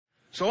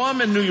So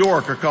I'm in New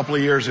York a couple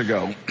of years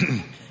ago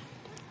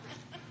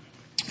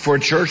for a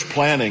church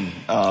planning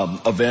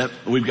event.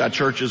 We've got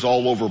churches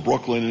all over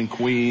Brooklyn and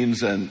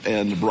Queens and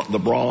the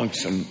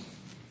Bronx and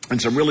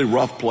some really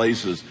rough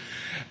places.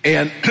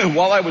 And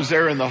while I was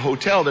there in the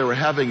hotel, they were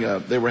having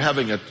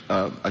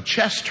a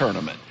chess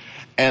tournament.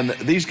 And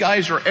these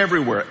guys are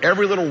everywhere.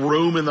 Every little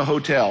room in the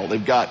hotel,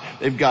 they've got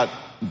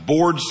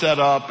boards set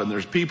up, and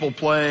there's people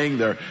playing.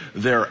 They're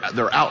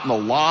out in the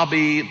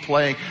lobby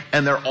playing,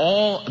 and they're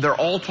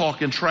all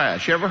talking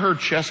trash. You ever heard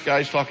chess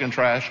guys talking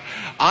trash?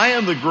 I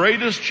am the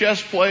greatest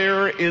chess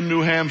player in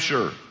New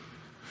Hampshire.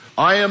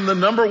 I am the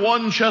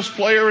 #1 chess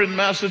player in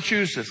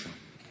Massachusetts.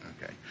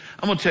 Okay.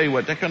 I'm going to tell you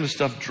what, that kind of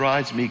stuff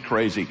drives me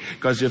crazy.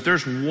 Because if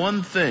there's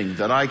one thing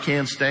that I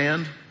can't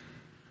stand,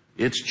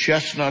 it's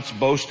chestnuts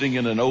boasting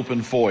in an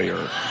open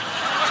foyer.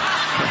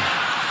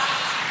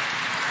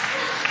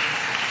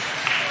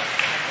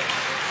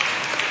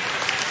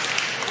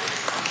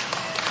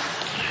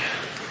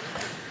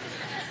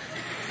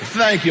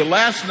 Thank you.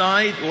 Last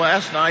night they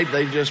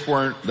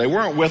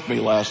weren't with me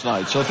last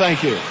night, so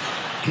thank you.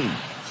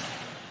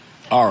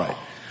 All right.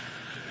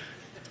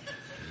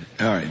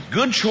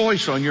 Good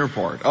choice on your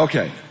part.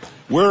 Okay.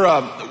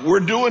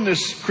 We're doing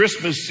this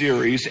Christmas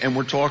series, and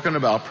we're talking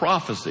about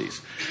prophecies.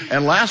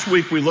 And last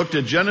week we looked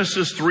at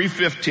Genesis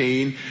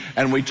 3:15,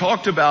 and we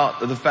talked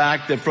about the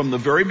fact that from the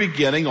very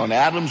beginning, on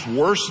Adam's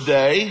worst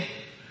day,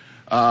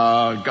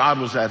 God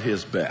was at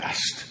his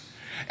best.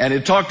 And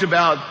it talked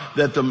about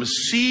that the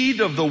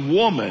seed of the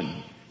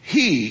woman,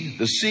 he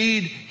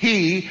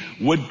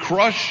would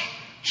crush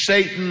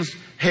Satan's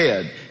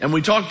head. And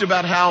we talked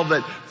about how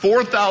that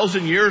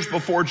 4,000 years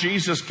before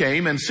Jesus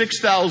came and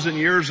 6,000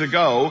 years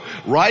ago,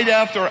 right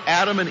after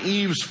Adam and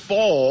Eve's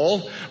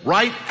fall,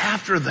 right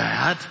after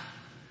that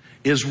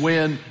is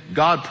when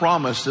God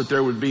promised that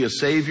there would be a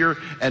Savior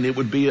and it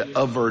would be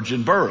a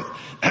virgin birth.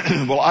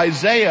 Well,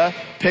 Isaiah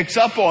picks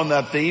up on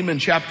that theme in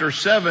chapter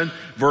 7,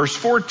 verse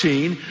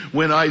 14,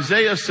 when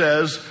Isaiah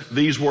says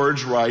these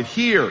words right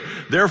here.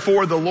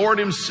 Therefore, the Lord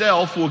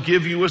himself will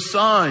give you a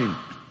sign.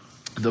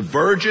 The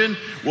virgin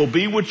will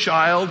be with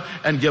child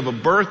and give a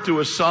birth to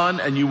a son,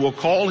 and you will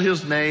call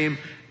his name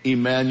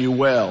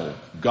Emmanuel,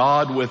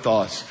 God with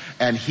us.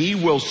 And he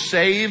will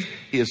save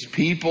his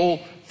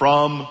people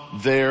from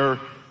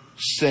their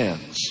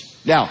sins.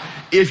 Now,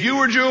 if you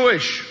were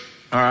Jewish,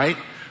 all right,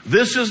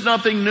 this is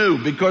nothing new,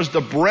 because the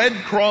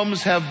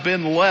breadcrumbs have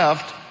been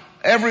left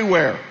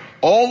everywhere,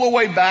 all the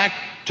way back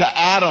to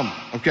Adam.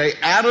 Okay,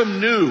 Adam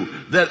knew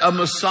that a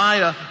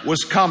Messiah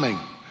was coming.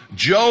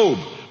 Job,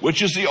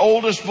 which is the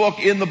oldest book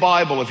in the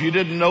Bible, if you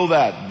didn't know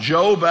that,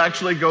 Job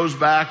actually goes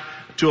back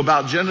to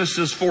about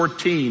Genesis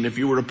 14, if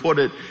you were to put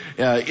it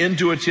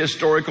into its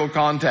historical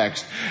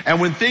context. And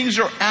when things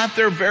are at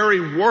their very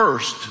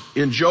worst,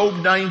 in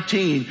Job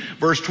 19,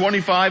 verse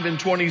 25 and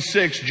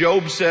 26,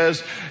 Job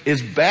says,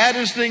 as bad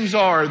as things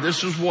are,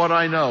 this is what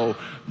I know.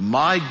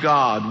 My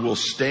God will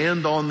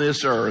stand on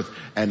this earth,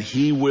 and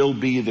he will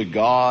be the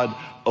God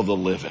of the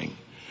living.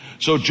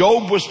 So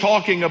Job was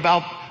talking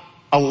about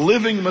a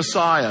living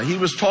Messiah. He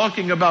was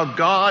talking about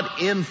God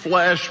in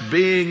flesh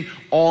being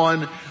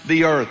on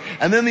the earth.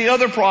 And then the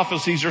other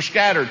prophecies are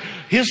scattered.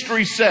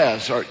 History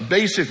says, or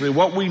basically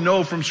what we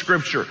know from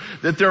Scripture,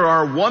 that there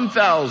are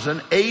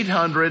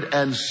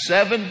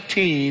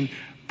 1,817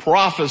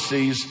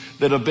 prophecies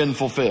that have been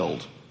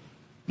fulfilled.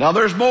 Now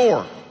there's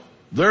more.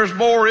 There's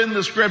more in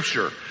the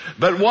Scripture.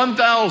 But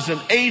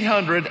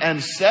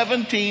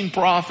 1,817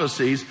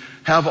 prophecies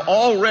have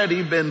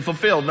already been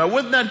fulfilled. Now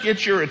wouldn't that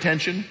get your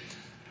attention?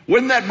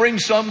 Wouldn't that bring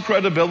some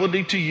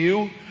credibility to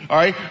you? All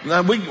right.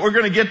 Now we're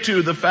going to get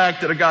to the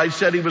fact that a guy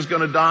said he was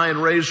going to die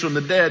and raise from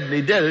the dead, and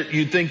he did it.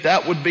 You'd think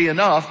that would be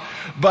enough.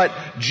 But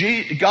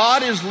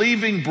God is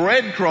leaving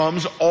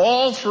breadcrumbs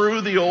all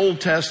through the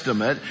Old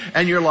Testament.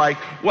 And you're like,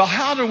 well,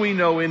 how do we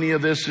know any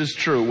of this is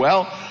true?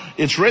 Well,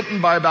 it's written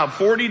by about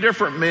 40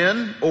 different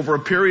men over a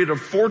period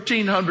of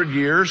 1,400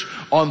 years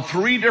on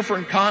 3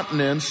 different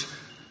continents.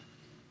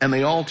 And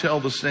they all tell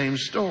the same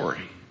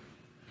story.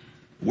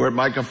 Where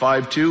Micah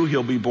 5:2,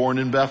 he'll be born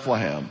in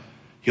Bethlehem.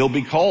 He'll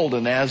be called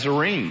a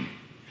Nazarene.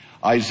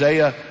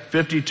 Isaiah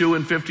 52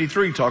 and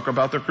 53 talk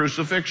about the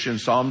crucifixion.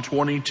 Psalm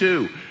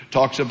 22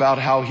 talks about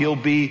how he'll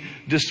be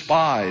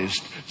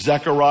despised.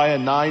 Zechariah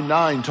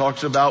 9:9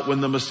 talks about when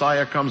the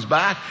Messiah comes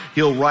back,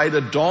 he'll ride a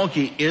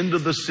donkey into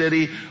the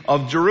city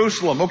of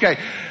Jerusalem. Okay.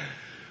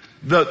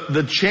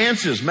 The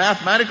chances,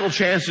 mathematical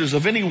chances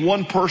of any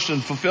one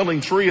person fulfilling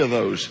 3 of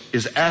those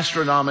is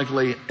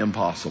astronomically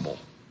impossible.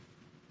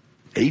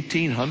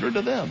 1,800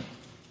 of them.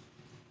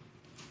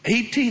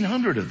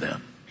 1,800 of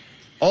them.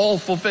 All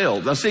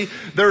fulfilled. Now see,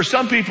 there are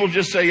some people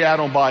just say, yeah, I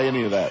don't buy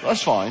any of that.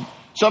 That's fine.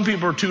 Some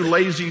people are too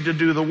lazy to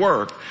do the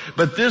work.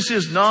 But this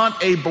is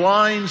not a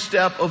blind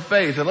step of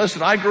faith. And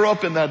listen, I grew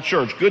up in that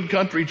church, Good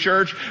Country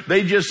Church.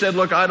 They just said,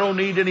 look, I don't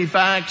need any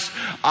facts.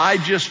 I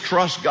just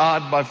trust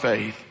God by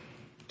faith.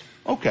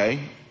 Okay,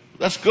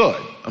 that's good.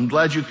 I'm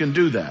glad you can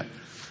do that.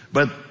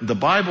 But the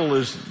Bible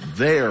is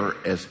there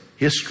as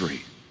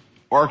history.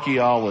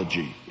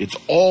 archaeology. It's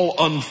all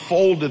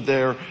unfolded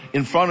there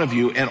in front of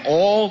you, and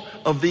all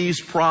of these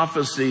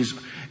prophecies.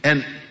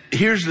 And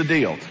here's the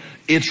deal.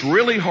 It's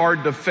really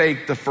hard to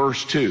fake the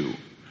first two.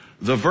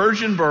 The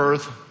virgin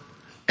birth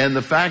and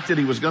the fact that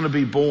he was going to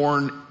be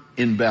born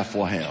in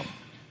Bethlehem.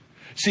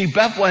 See,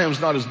 Bethlehem's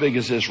not as big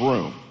as this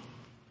room.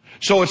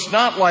 So it's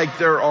not like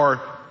there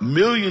are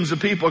millions of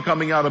people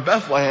coming out of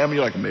Bethlehem.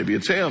 You're like, maybe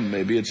it's him,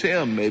 maybe it's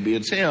him, maybe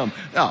it's him.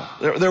 No,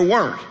 there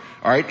weren't.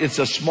 All right. It's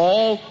a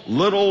small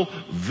little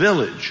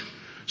village.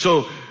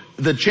 So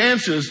the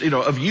chances,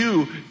 of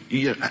you,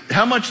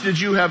 how much did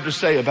you have to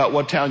say about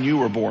what town you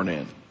were born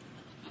in?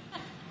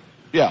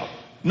 Yeah.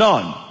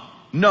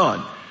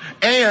 None.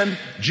 And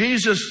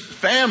Jesus'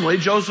 family,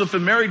 Joseph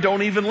and Mary,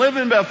 don't even live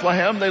in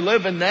Bethlehem. They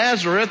live in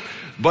Nazareth,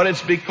 but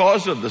it's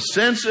because of the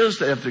census.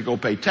 They have to go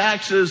pay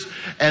taxes,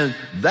 and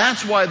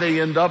that's why they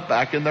end up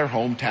back in their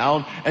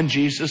hometown, and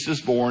Jesus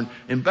is born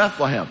in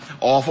Bethlehem.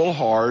 Awful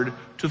hard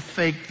to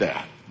fake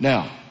that.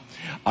 Now,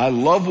 I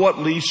love what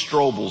Lee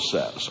Strobel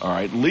says. All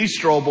right, Lee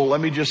Strobel, let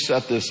me just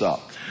set this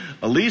up.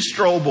 Lee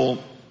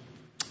Strobel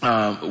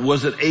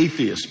was an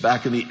atheist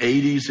back in the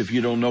 80s. If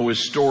you don't know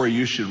his story,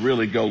 you should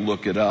really go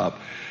look it up.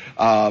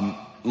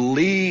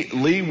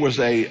 Lee was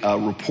a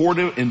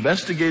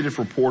investigative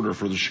reporter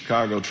for the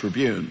Chicago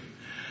Tribune,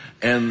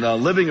 and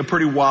living a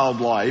pretty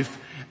wild life.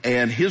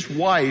 And his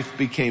wife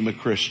became a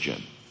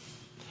Christian,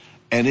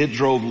 and it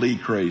drove Lee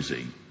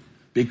crazy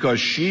because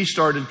she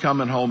started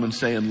coming home and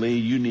saying, "Lee,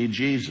 you need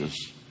Jesus."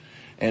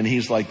 And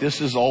he's like,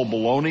 "This is all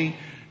baloney.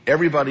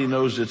 Everybody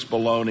knows it's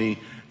baloney."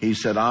 He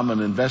said, "I'm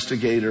an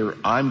investigator.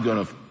 I'm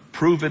going to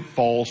prove it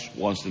false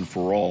once and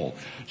for all."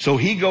 So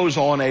he goes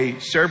on a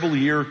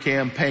several-year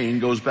campaign,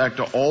 goes back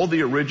to all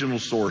the original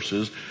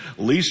sources.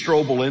 Lee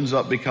Strobel ends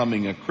up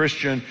becoming a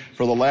Christian.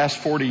 For the last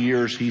 40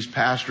 years, he's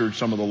pastored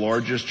some of the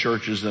largest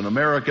churches in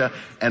America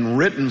and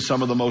written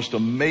some of the most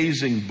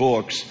amazing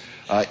books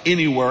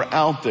anywhere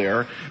out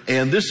there.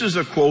 And this is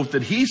a quote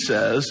that he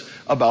says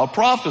about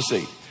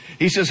prophecy.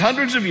 He says,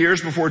 "Hundreds of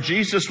years before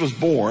Jesus was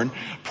born,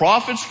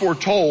 prophets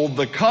foretold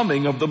the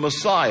coming of the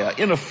Messiah.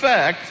 In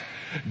effect,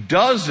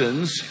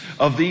 dozens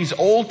of these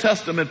Old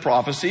Testament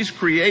prophecies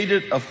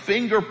created a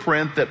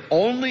fingerprint that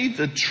only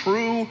the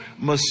true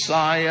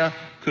Messiah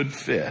could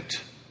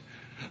fit.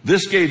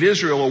 This gave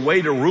Israel a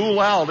way to rule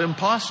out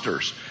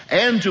imposters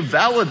and to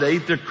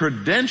validate the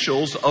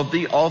credentials of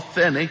the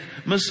authentic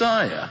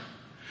Messiah.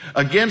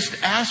 Against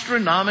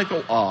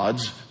astronomical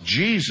odds,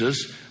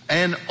 Jesus,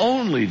 and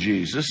only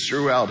Jesus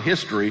throughout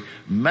history,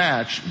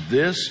 matched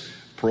this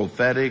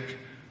prophetic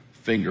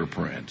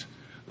fingerprint.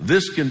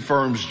 This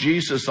confirms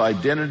Jesus'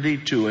 identity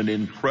to an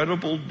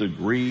incredible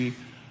degree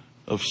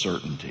of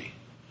certainty."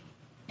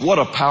 What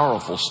a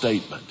powerful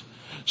statement.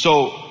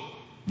 So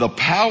the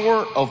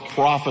power of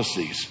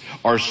prophecies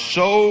are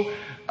so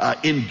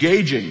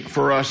engaging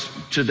for us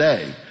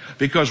today,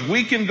 because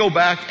we can go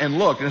back and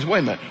look and say, wait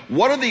a minute,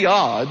 what are the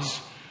odds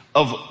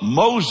of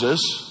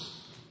Moses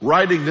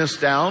writing this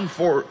down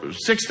for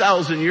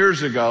 6,000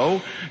 years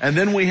ago, and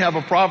then we have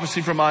a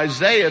prophecy from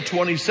Isaiah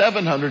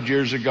 2,700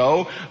 years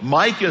ago,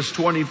 Micah's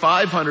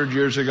 2,500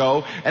 years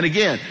ago, and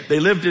again, they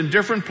lived in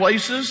different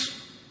places,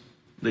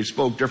 they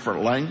spoke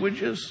different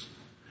languages,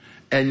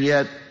 and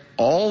yet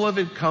all of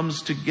it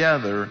comes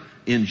together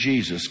in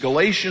Jesus.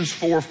 Galatians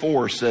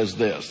 4:4 says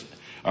this,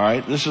 all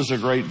right, this is a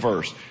great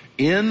verse.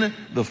 "In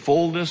the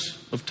fullness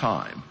of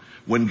time,"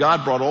 when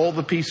God brought all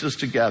the pieces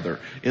together,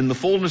 in the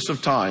fullness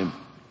of time,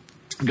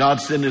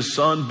 God sent his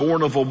son,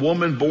 born of a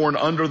woman, born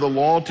under the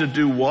law, to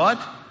do what?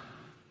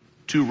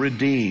 To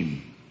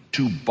redeem,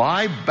 to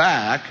buy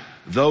back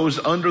those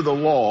under the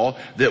law,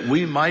 that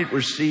we might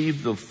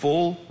receive the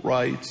full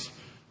rights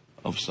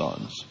of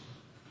sons.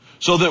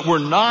 So that we're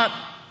not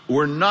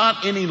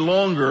any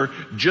longer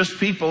just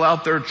people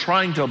out there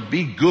trying to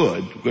be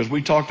good, because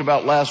we talked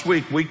about last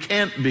week, we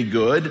can't be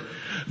good,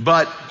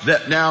 but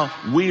that now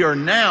we are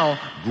now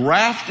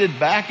grafted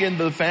back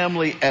into the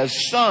family as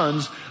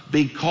sons,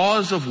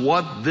 because of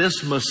what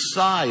this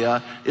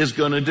Messiah is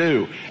going to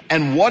do.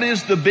 And what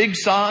is the big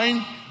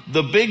sign?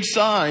 The big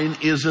sign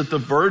is that the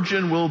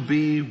virgin will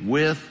be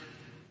with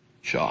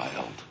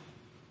child.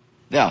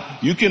 Now,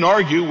 you can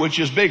argue which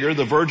is bigger,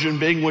 the virgin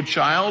being with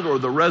child or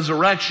the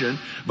resurrection.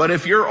 But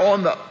if you're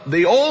on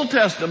the Old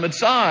Testament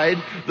side,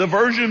 the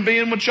virgin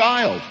being with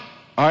child.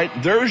 All right,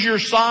 there's your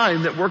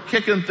sign that we're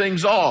kicking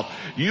things off.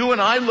 You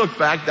and I look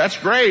back, that's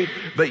great,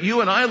 but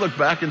you and I look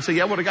back and say,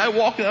 yeah, well, the guy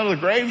walking out of the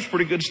grave is a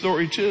pretty good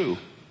story too.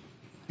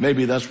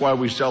 Maybe that's why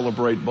we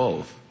celebrate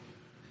both.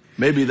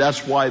 Maybe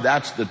that's why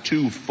that's the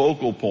two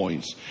focal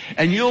points.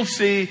 And you'll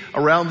see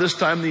around this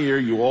time of the year,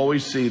 you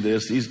always see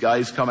this. These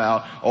guys come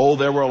out, oh,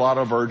 there were a lot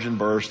of virgin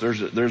births.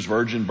 There's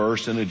virgin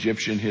births in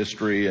Egyptian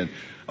history. And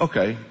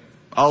okay,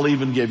 I'll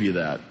even give you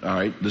that. All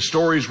right. The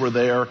stories were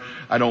there.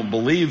 I don't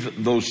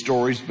believe those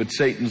stories, but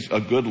Satan's a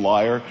good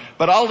liar.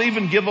 But I'll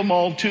even give them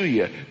all to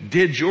you.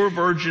 Did your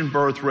virgin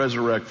birth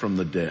resurrect from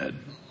the dead?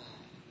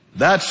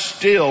 That's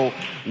still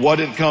what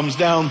it comes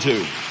down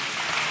to.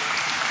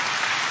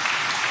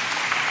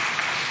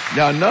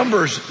 Now,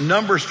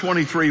 Numbers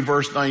 23,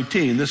 verse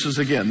 19, this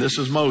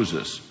is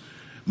Moses.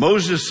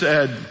 Moses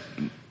said,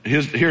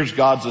 here's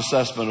God's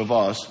assessment of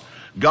us.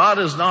 God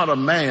is not a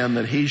man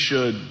that he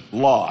should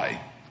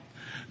lie,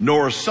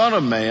 nor a son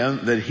of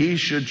man that he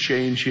should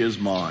change his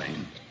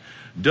mind.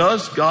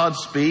 Does God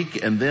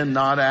speak and then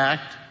not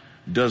act?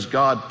 Does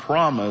God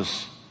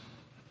promise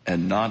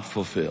and not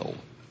fulfill?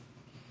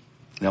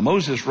 Now,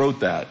 Moses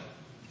wrote that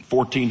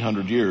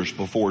 1,400 years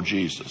before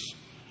Jesus.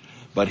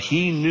 But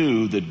he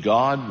knew that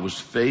God was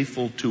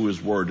faithful to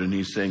his word. And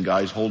he's saying,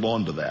 guys, hold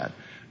on to that.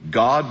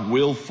 God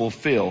will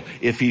fulfill.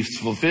 If he's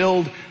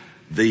fulfilled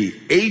the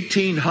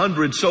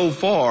 1,800 so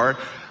far,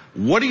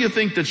 what do you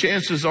think the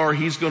chances are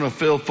he's going to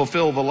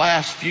fulfill the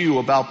last few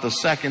about the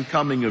second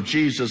coming of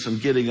Jesus and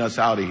getting us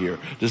out of here?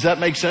 Does that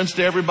make sense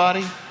to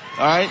everybody?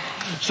 All right.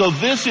 So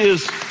this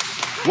is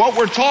what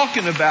we're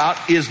talking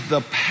about, is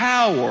the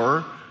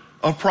power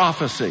of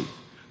prophecy.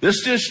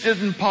 This just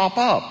didn't pop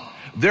up.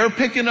 They're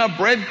picking up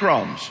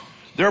breadcrumbs.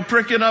 They're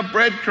picking up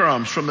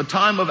breadcrumbs from the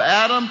time of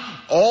Adam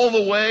all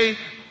the way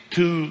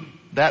to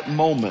that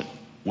moment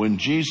when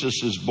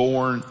Jesus is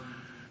born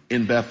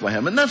in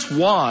Bethlehem. And that's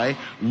why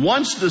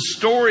once the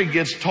story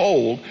gets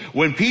told,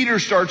 when Peter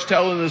starts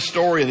telling the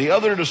story and the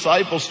other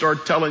disciples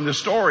start telling the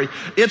story,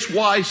 it's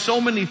why so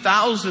many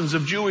thousands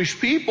of Jewish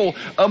people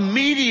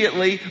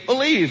immediately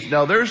believed.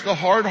 Now, there's the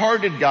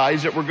hard-hearted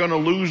guys that were going to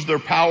lose their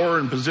power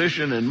and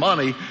position and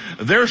money.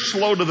 They're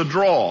slow to the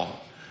draw.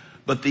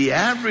 But the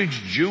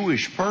average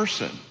Jewish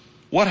person,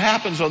 what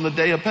happens on the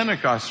day of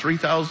Pentecost?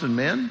 3,000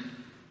 men?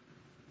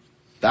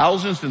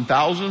 Thousands and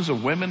thousands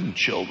of women and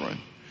children.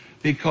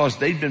 Because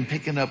they'd been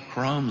picking up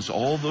crumbs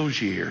all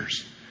those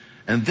years.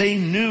 And they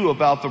knew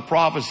about the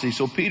prophecy.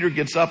 So Peter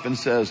gets up and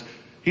says,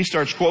 he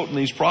starts quoting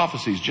these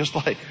prophecies just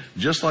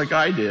like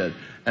I did.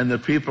 And the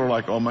people are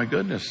like, oh my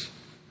goodness,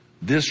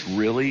 this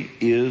really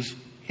is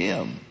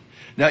him.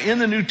 Now, in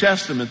the New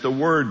Testament, the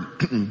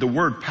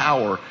word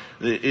power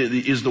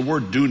is the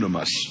word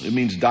dunamis. It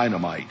means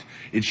dynamite.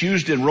 It's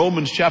used in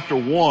Romans chapter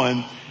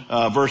 1,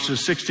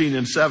 verses 16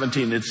 and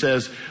 17. It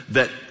says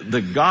that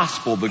the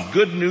gospel, the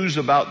good news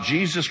about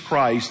Jesus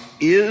Christ,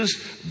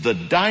 is the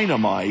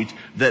dynamite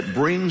that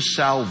brings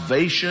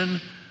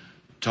salvation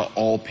to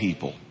all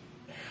people.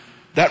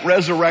 That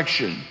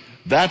resurrection,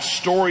 that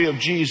story of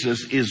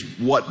Jesus is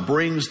what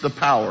brings the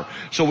power.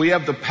 So we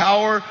have the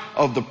power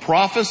of the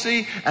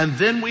prophecy, and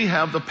then we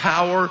have the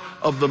power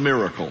of the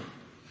miracle.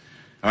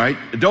 All right?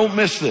 Don't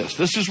miss this.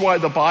 This is why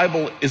the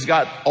Bible has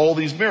got all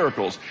these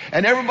miracles.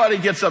 And everybody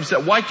gets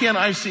upset. Why can't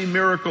I see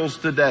miracles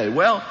today?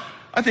 Well,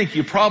 I think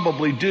you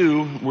probably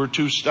do. We're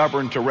too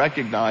stubborn to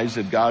recognize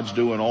that God's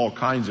doing all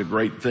kinds of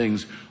great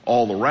things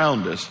all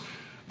around us.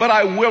 But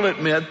I will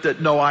admit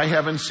that, no, I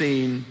haven't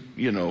seen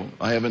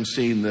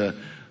the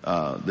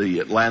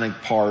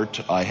Atlantic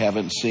part. I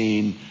haven't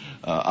seen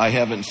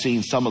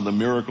some of the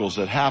miracles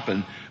that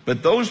happened,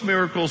 but those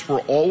miracles were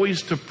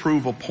always to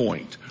prove a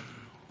point.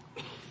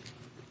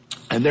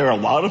 And there are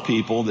a lot of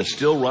people that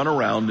still run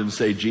around and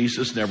say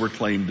Jesus never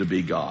claimed to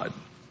be God.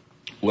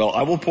 Well,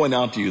 I will point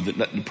out to you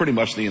that pretty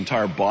much the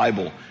entire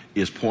Bible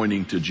is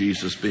pointing to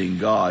Jesus being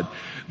God,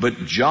 but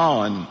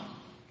John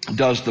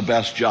does the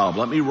best job.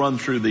 Let me run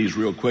through these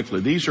real quickly.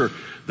 These are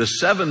the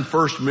 7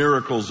 first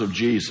miracles of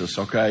Jesus,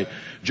 okay?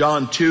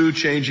 John 2,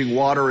 changing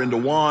water into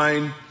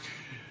wine.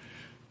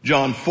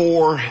 John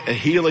 4,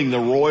 healing the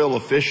royal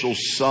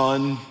official's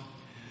son.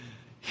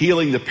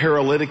 Healing the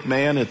paralytic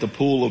man at the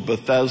pool of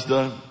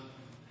Bethesda.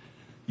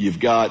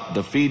 You've got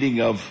the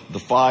feeding of the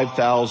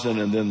 5,000,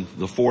 and then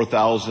the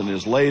 4,000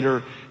 is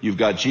later. You've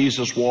got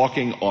Jesus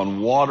walking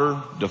on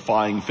water,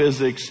 defying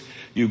physics.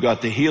 You've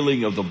got the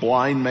healing of the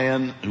blind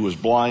man who was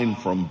blind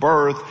from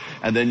birth.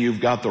 And then you've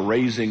got the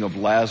raising of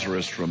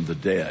Lazarus from the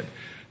dead.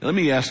 Now, let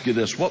me ask you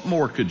this. What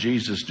more could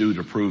Jesus do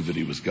to prove that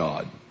he was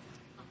God?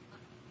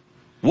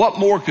 What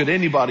more could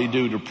anybody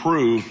do to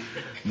prove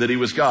that he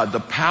was God? The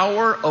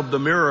power of the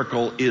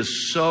miracle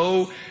is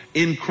so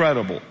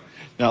incredible.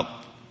 Now,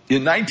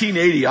 in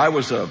 1980, I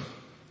was a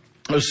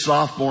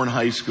sophomore in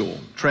high school.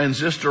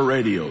 Transistor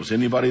radios.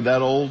 Anybody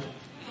that old?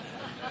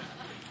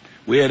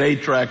 We had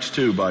 8 tracks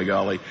too, by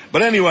golly.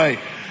 But anyway,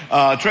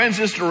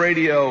 transistor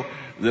radio,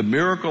 the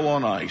miracle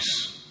on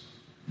ice.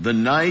 The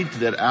night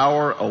that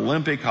our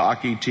Olympic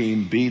hockey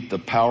team beat the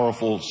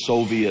powerful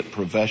Soviet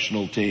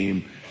professional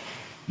team.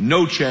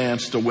 No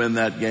chance to win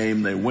that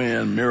game. They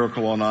win.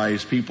 Miracle on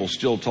ice. People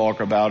still talk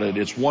about it.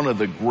 It's one of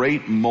the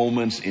great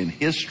moments in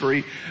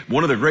history.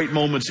 One of the great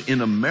moments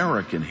in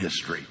American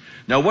history.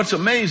 Now, what's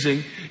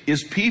amazing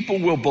is people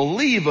will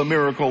believe a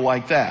miracle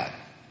like that.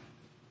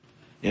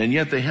 And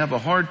yet they have a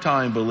hard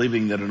time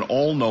believing that an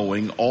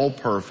all-knowing,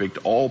 all-perfect,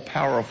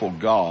 all-powerful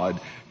God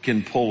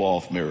can pull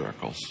off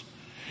miracles.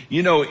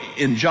 You know,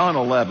 in John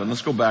 11,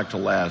 let's go back to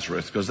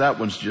Lazarus, because that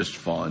one's just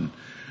fun.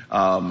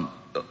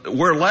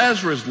 Where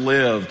Lazarus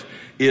lived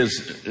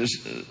is,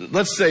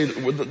 let's say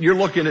you're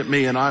looking at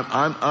me and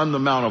I'm the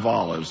Mount of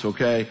Olives,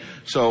 okay?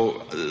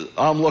 So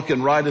I'm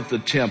looking right at the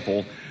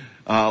temple.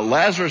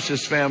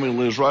 Lazarus' family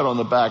lives right on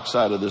the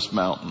backside of this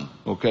mountain.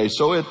 Okay,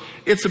 so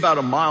it's about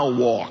a mile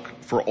walk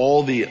for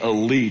all the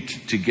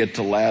elite to get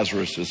to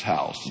Lazarus'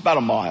 house. It's about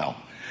a mile.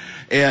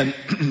 And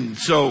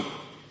so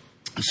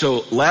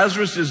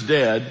Lazarus is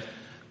dead,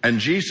 and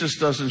Jesus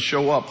doesn't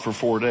show up for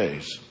 4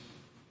 days.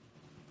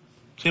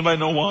 Does anybody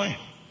know why?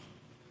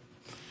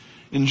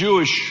 In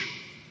Jewish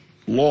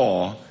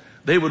law,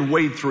 they would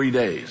wait 3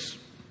 days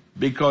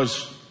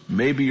because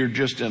maybe you're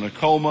just in a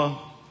coma.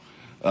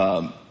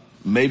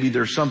 Maybe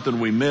there's something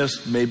we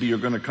missed. Maybe you're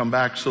going to come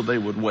back, so they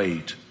would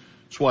wait.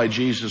 That's why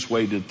Jesus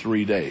waited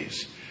 3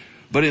 days.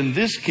 But in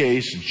this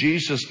case,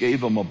 Jesus gave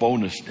them a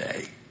bonus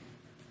day.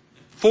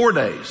 4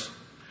 days.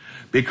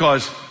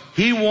 Because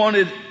he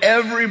wanted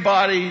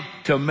everybody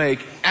to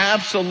make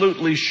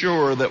absolutely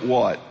sure that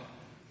what?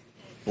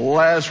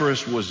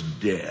 Lazarus was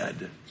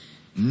dead.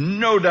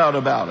 No doubt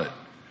about it.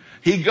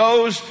 He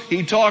goes,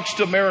 he talks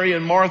to Mary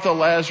and Martha,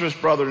 Lazarus'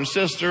 brother and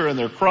sister, and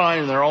they're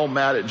crying, and they're all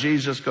mad at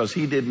Jesus because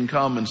he didn't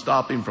come and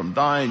stop him from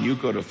dying. You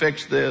could have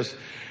fixed this.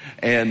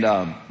 And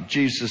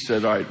Jesus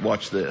said, all right,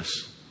 watch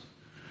this.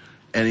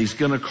 And he's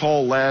going to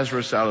call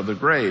Lazarus out of the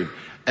grave.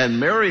 And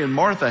Mary and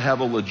Martha have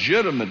a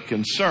legitimate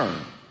concern.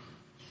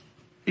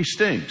 He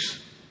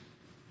stinks.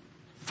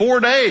 4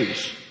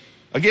 days.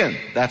 Again,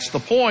 that's the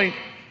point.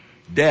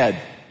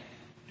 Dead.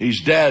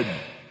 He's dead.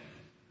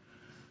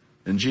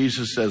 And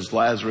Jesus says,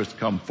 Lazarus,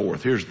 come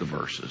forth. Here's the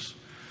verses.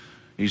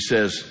 He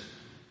says,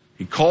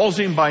 he calls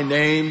him by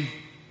name,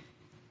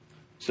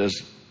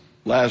 says,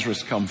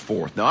 Lazarus, come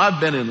forth. Now,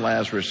 I've been in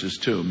Lazarus'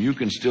 tomb. You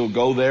can still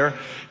go there.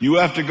 You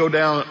have to go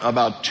down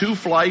about 2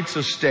 flights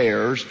of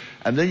stairs,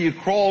 and then you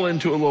crawl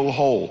into a little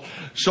hole.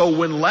 So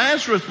when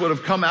Lazarus would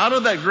have come out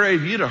of that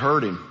grave, you'd have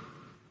heard him.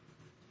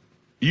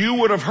 You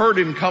would have heard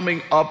him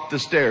coming up the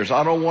stairs.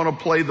 I don't want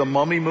to play the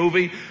Mummy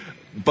movie,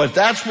 but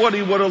that's what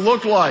he would have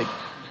looked like.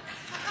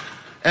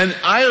 And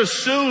I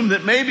assume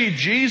that maybe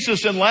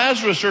Jesus and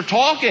Lazarus are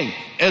talking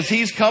as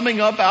he's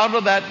coming up out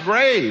of that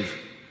grave.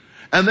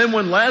 And then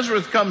when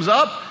Lazarus comes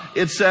up,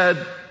 it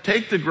said,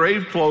 take the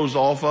grave clothes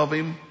off of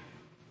him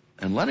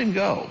and let him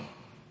go.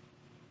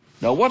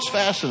 Now what's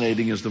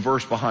fascinating is the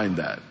verse behind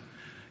that.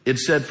 It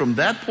said from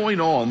that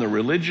point on, the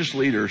religious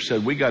leaders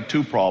said, we got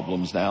 2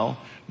 problems now.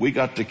 We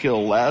got to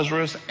kill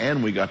Lazarus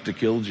and we got to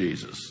kill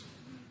Jesus.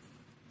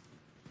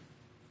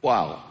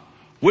 Wow.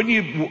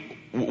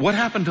 What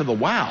happened to the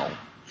wow?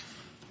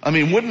 I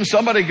mean, wouldn't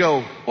somebody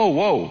go,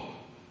 whoa,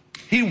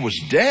 he was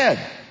dead.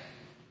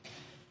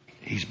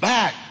 He's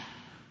back.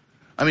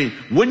 I mean,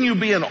 wouldn't you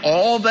be in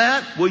all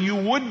that? Well, you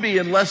would be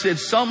unless it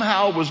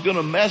somehow was going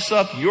to mess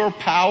up your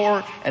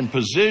power and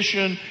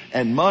position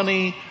and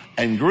money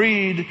and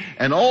greed.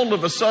 And all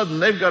of a sudden,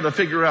 they've got to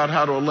figure out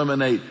how to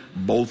eliminate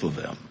both of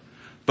them.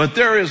 But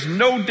there is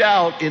no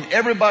doubt in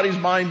everybody's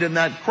mind in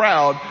that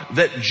crowd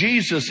that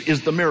Jesus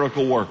is the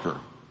miracle worker.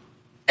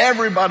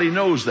 Everybody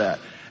knows that.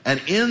 And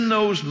in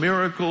those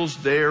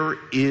miracles, there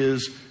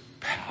is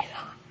power.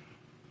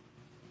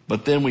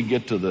 But then we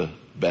get to the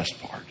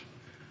best part.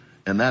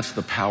 And that's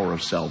the power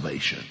of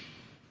salvation.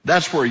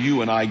 That's where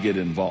you and I get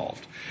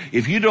involved.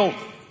 If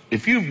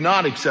you've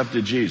not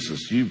accepted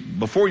Jesus,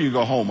 before you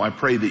go home, I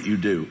pray that you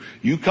do.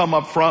 You come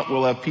up front.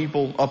 We'll have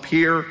people up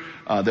here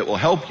that will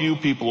help you,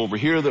 people over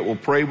here that will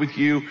pray with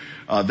you.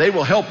 They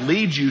will help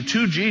lead you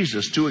to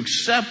Jesus to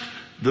accept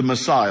the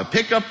Messiah.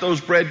 Pick up those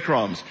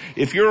breadcrumbs.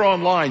 If you're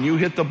online, you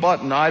hit the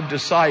button, I've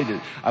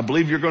decided. I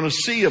believe you're going to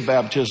see a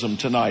baptism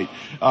tonight,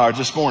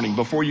 this morning,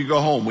 before you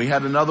go home. We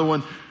had another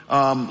one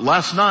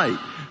last night.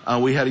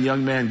 We had a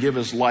young man give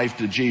his life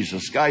to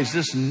Jesus. Guys,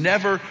 this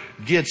never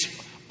gets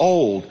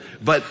old.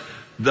 But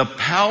the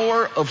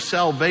power of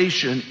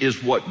salvation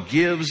is what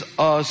gives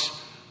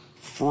us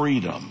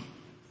freedom.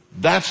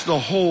 That's the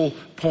whole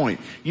point.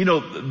 You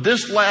know,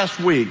 this last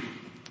week,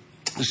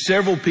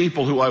 several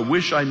people who I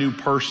wish I knew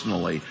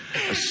personally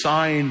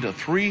signed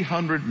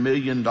 $300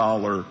 million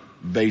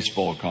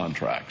baseball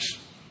contracts.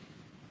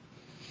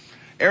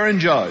 Aaron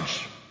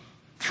Judge,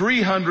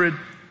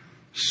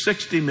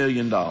 $360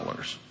 million.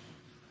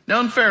 Now,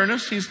 in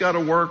fairness, he's got to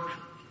work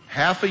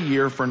half a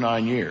year for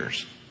 9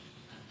 years.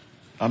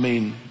 I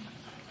mean,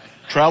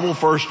 travel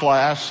first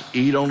class,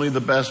 eat only the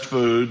best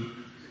food.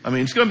 I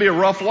mean, it's going to be a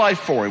rough life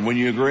for him.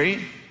 Wouldn't you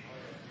agree?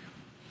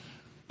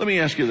 Let me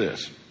ask you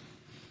this.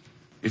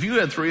 If you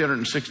had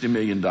 $360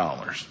 million,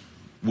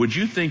 would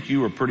you think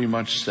you were pretty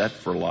much set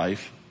for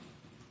life?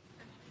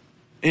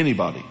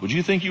 Anybody? Would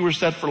you think you were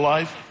set for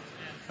life?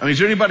 I mean, is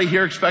there anybody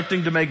here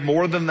expecting to make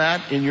more than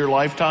that in your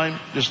lifetime?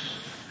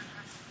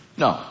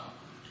 No.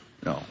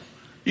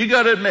 You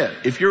got to admit,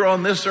 if you're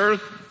on this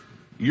earth,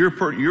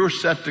 you're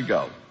set to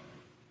go.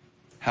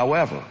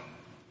 However,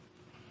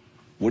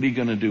 what are you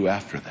going to do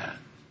after that?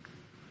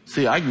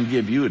 See, I can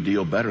give you a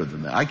deal better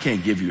than that. I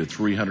can't give you a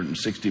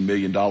 $360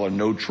 million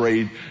no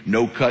trade,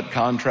 no cut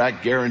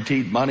contract,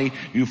 guaranteed money.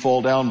 You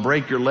fall down,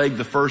 break your leg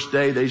the first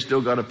day, they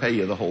still got to pay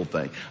you the whole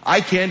thing.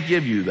 I can't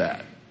give you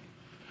that.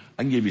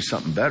 I can give you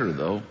something better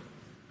though.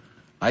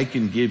 I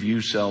can give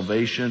you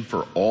salvation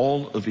for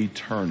all of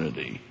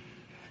eternity.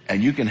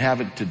 And you can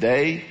have it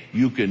today.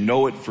 You can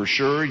know it for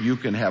sure. You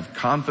can have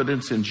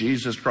confidence in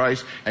Jesus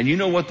Christ. And you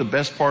know what the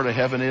best part of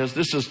heaven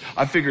is?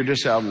 I figured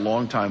this out a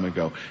long time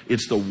ago.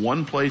 It's the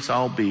one place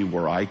I'll be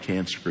where I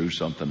can't screw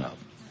something up.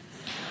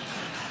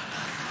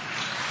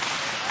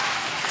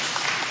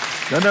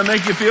 Doesn't that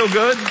make you feel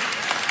good?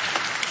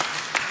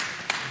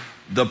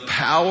 The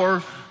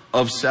power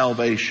of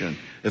salvation.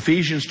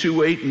 Ephesians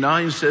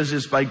 2:8-9 says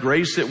it's by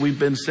grace that we've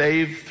been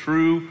saved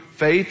through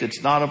faith.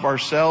 It's not of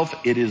ourselves.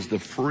 It is the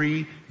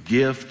free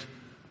gift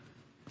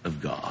of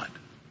God.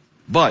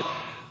 But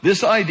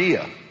this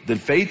idea that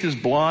faith is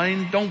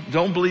blind,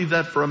 don't believe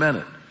that for a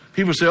minute.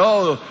 People say,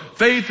 oh,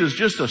 faith is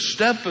just a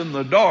step in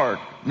the dark.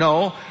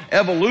 No,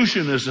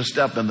 evolution is a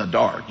step in the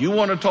dark. You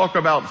want to talk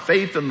about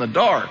faith in the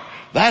dark?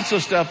 That's a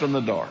step in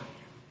the dark.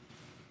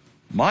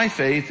 My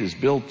faith is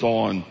built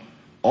on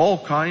all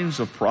kinds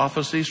of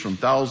prophecies from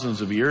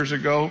thousands of years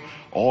ago,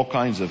 all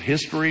kinds of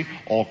history,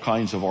 all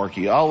kinds of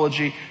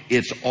archaeology.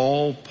 It's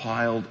all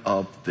piled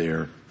up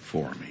there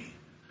for me.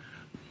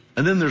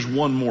 And then there's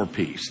one more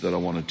piece that I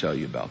want to tell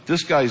you about.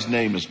 This guy's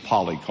name is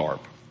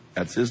Polycarp.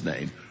 That's his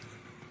name.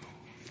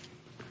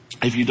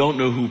 If you don't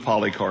know who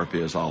Polycarp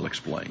is, I'll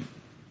explain.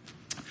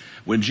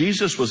 When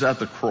Jesus was at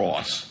the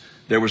cross,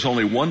 there was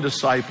only one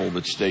disciple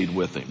that stayed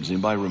with him. Does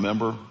anybody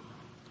remember?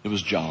 It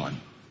was John.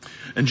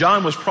 And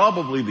John was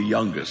probably the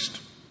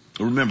youngest.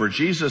 Remember,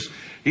 Jesus,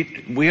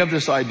 we have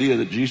this idea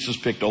that Jesus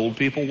picked old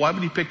people. Why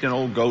would he pick an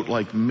old goat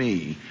like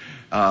me?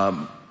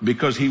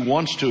 Because he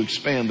wants to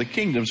expand the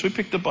kingdom. So he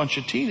picked a bunch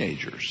of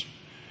teenagers.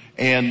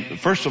 And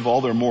first of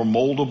all, they're more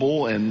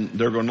moldable and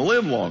they're going to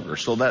live longer.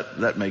 So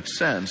that makes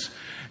sense.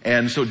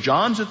 And so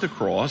John's at the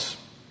cross.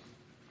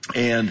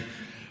 And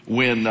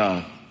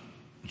when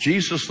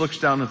Jesus looks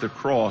down at the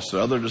cross, the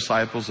other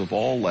disciples have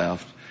all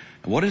left.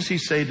 And what does he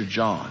say to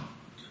John?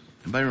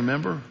 Anybody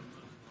remember?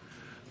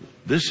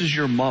 This is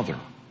your mother.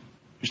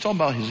 He's talking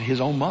about his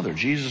own mother.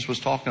 Jesus was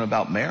talking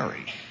about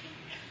Mary.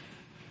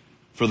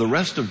 For the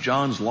rest of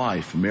John's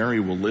life, Mary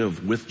will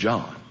live with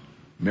John.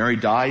 Mary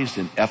dies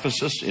in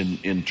Ephesus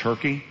in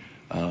Turkey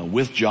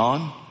with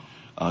John.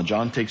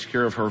 John takes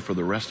care of her for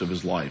the rest of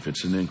his life.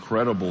 It's an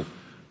incredible,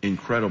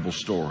 incredible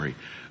story.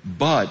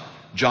 But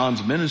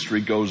John's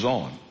ministry goes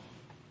on.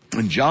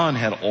 And John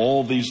had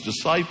all these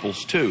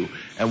disciples too.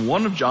 And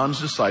one of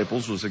John's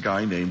disciples was a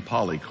guy named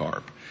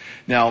Polycarp.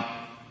 Now,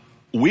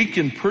 we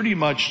can pretty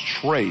much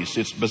trace,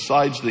 it's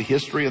besides the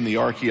history and the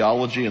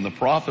archaeology and the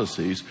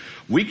prophecies,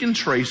 we can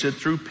trace it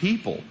through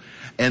people.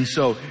 And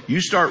so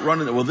you start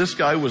running, well, this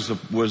guy was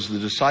the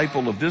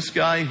disciple of this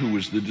guy, who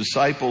was the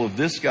disciple of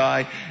this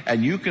guy,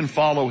 and you can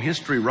follow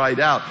history right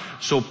out.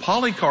 So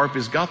Polycarp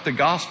has got the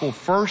gospel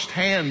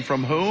firsthand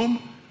from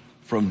whom?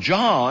 From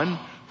John,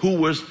 who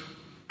was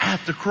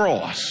at the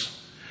cross.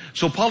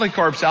 So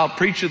Polycarp's out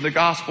preaching the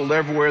gospel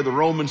everywhere. The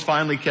Romans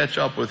finally catch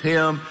up with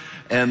him,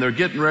 and they're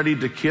getting ready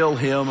to kill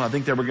him. I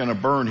think they were going to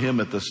burn him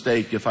at the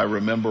stake, if I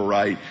remember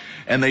right.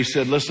 And they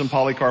said, listen,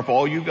 Polycarp,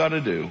 all you got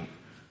to do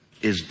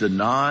is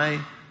deny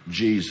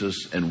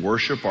Jesus and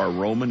worship our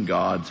Roman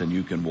gods, and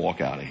you can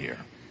walk out of here.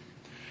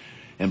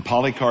 And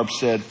Polycarp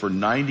said, for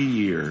 90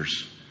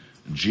 years,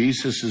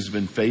 Jesus has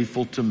been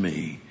faithful to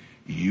me.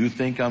 You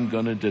think I'm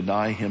going to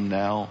deny him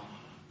now?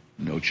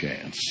 No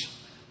chance.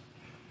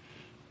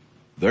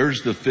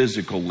 There's the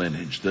physical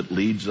lineage that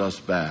leads us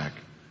back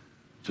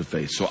to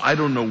faith. So I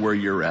don't know where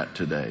you're at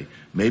today.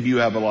 Maybe you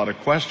have a lot of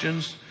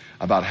questions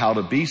about how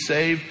to be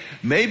saved.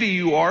 Maybe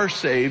you are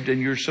saved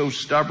and you're so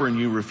stubborn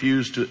you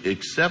refuse to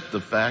accept the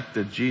fact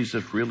that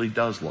Jesus really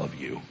does love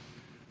you.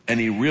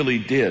 And he really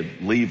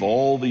did leave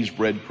all these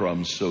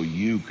breadcrumbs so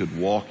you could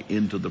walk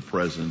into the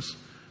presence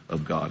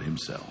of God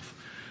himself.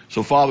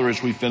 So Father,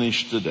 as we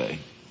finish today,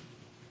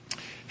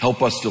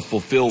 help us to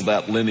fulfill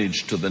that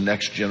lineage to the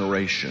next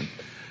generation.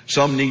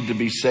 Some need to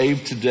be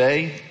saved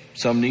today.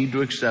 Some need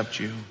to accept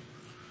you.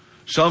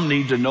 Some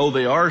need to know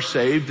they are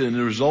saved, and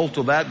as a result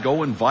of that,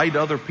 go invite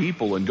other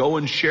people and go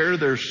and share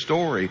their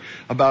story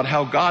about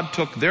how God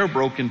took their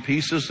broken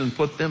pieces and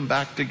put them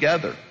back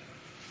together.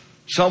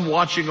 Some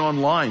watching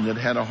online that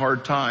had a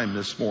hard time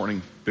this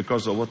morning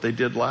because of what they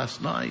did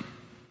last night.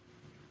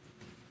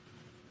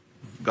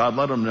 God,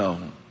 let them know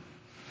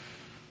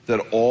that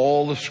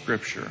all the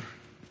Scripture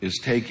is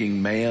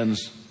taking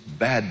man's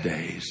bad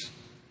days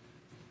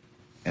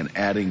and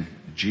adding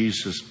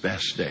Jesus'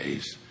 best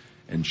days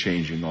and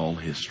changing all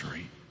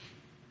history.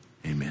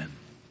 Amen.